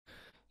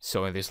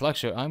So in this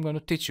lecture I'm going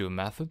to teach you a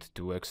method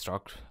to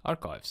extract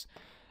archives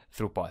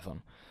through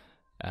Python.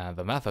 And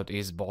the method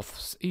is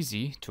both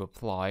easy to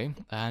apply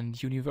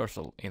and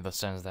universal in the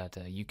sense that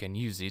you can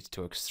use it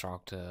to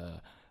extract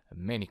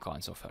many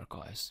kinds of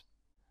archives.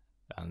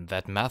 And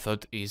that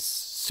method is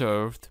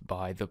served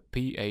by the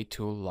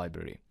PA-tool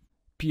library.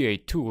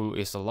 PA-tool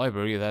is a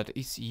library that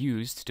is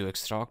used to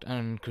extract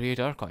and create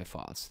archive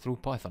files through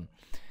Python.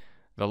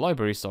 The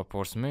library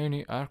supports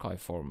many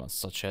archive formats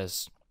such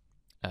as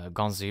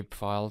gunzip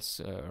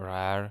files,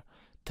 rar,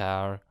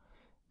 tar,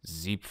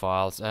 zip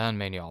files, and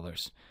many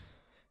others.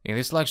 In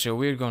this lecture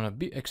we're gonna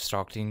be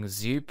extracting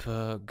zip,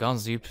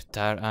 gunzip,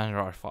 tar, and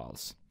rar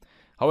files.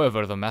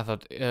 However, the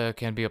method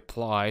can be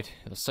applied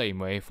the same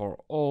way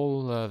for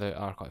all the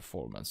archive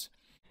formats.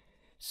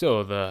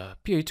 So the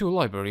PA-tool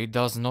library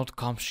does not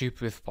come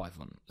shipped with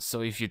Python,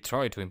 so if you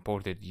try to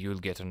import it you'll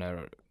get an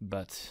error,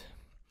 but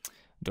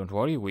don't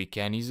worry, we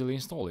can easily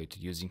install it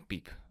using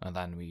pip, and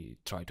then we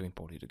try to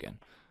import it again.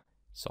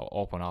 So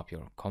open up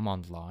your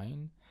command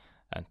line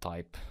and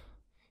type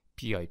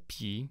pip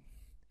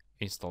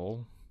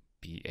install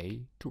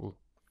PA-tool.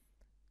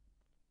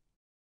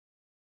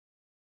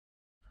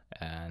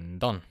 And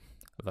done.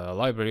 The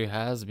library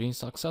has been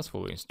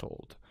successfully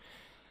installed.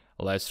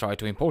 Let's try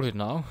to import it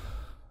now.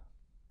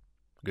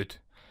 Good.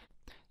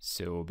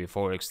 So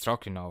before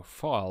extracting our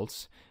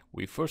files,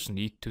 we first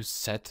need to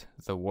set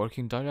the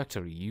working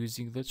directory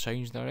using the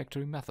change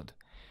directory method.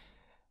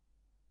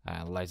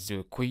 And let's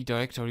do a quick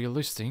directory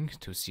listing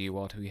to see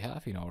what we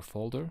have in our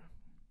folder.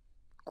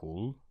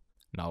 Cool.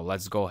 Now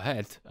let's go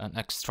ahead and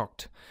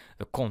extract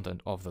the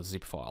content of the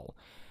zip file.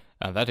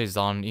 And that is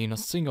done in a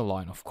single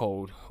line of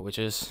code, which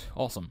is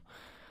awesome.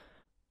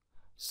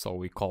 So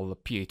we call the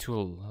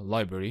PA-tool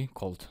library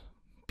called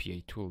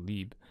PA-tool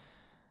lib,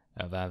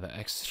 and then the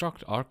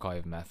extract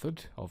archive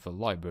method of the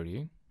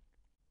library.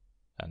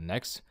 And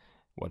next,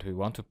 what we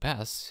want to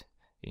pass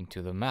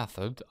into the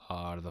method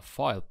are the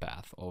file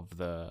path of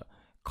the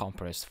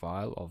compressed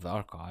file of the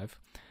archive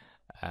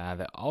and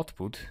the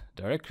output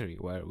directory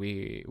where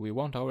we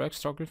want our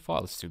extracted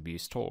files to be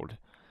stored.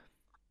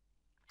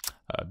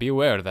 Be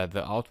aware that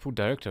the output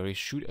directory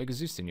should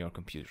exist in your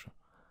computer.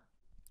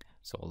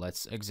 So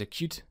let's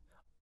execute.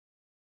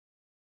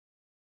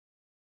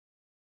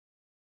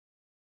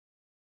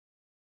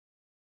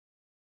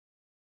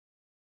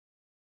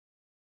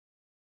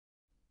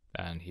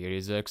 And here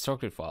is the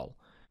extracted file.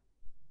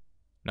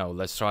 Now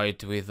let's try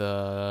it with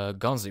a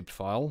gunzip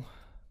file.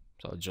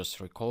 So just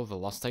recall the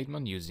last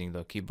statement using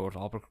the keyboard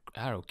upper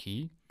arrow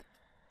key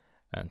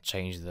and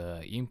change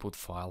the input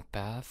file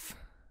path.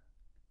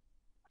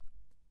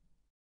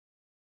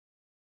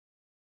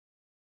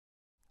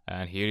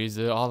 And here is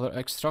the other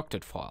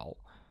extracted file.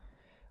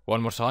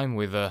 One more time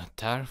with the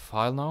tar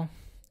file now.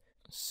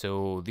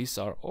 So these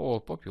are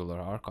all popular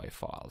archive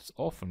files,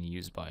 often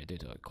used by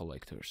data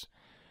collectors.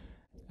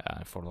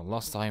 And for the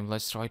last time,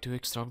 let's try to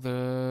extract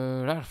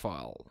the rar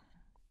file.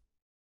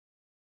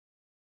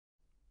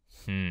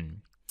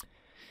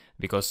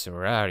 Because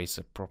rar is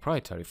a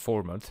proprietary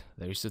format,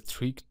 there is a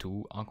trick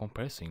to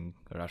uncompressing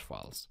rar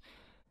files.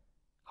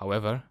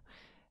 However,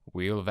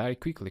 we'll very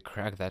quickly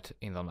crack that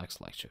in the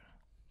next lecture.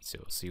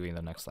 So see you in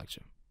the next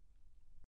lecture.